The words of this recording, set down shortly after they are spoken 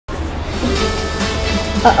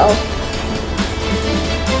Uh-oh.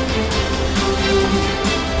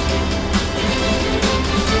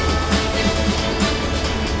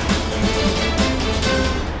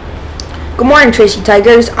 Good morning, Tracy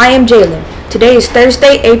Tigers. I am Jalen. Today is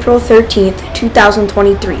Thursday, April 13th,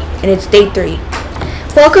 2023, and it's day 3.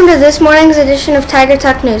 Welcome to this morning's edition of Tiger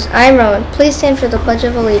Talk News. I am Rowan. Please stand for the Pledge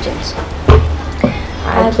of Allegiance.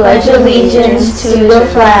 I pledge allegiance to the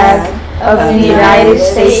flag of the United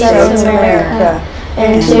States of America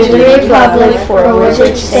and to the republic for which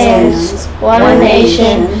it stands, one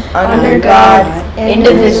nation, under God,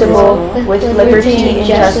 indivisible, with liberty and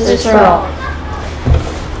justice for all.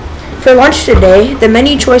 For lunch today, the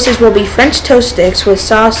menu choices will be French toast sticks with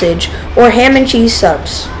sausage or ham and cheese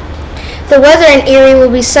subs. The weather in Erie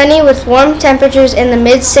will be sunny with warm temperatures in the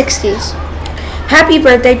mid-60s. Happy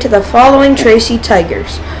birthday to the following Tracy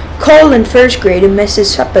Tigers: Cole in 1st grade in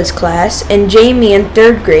Mrs. Suppa's class and Jamie in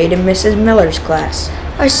 3rd grade in Mrs. Miller's class.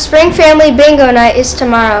 Our spring family bingo night is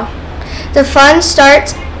tomorrow. The fun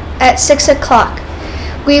starts at 6 o'clock.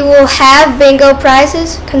 We will have bingo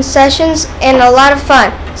prizes, concessions, and a lot of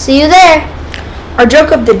fun. See you there! Our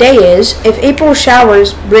joke of the day is, if April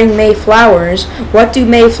showers bring May flowers, what do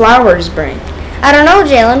May flowers bring? I don't know,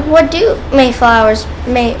 Jalen. What do May flowers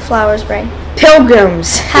bring?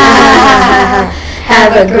 Pilgrims!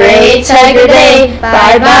 Have a great Tiger Day.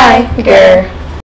 Bye-bye, girl.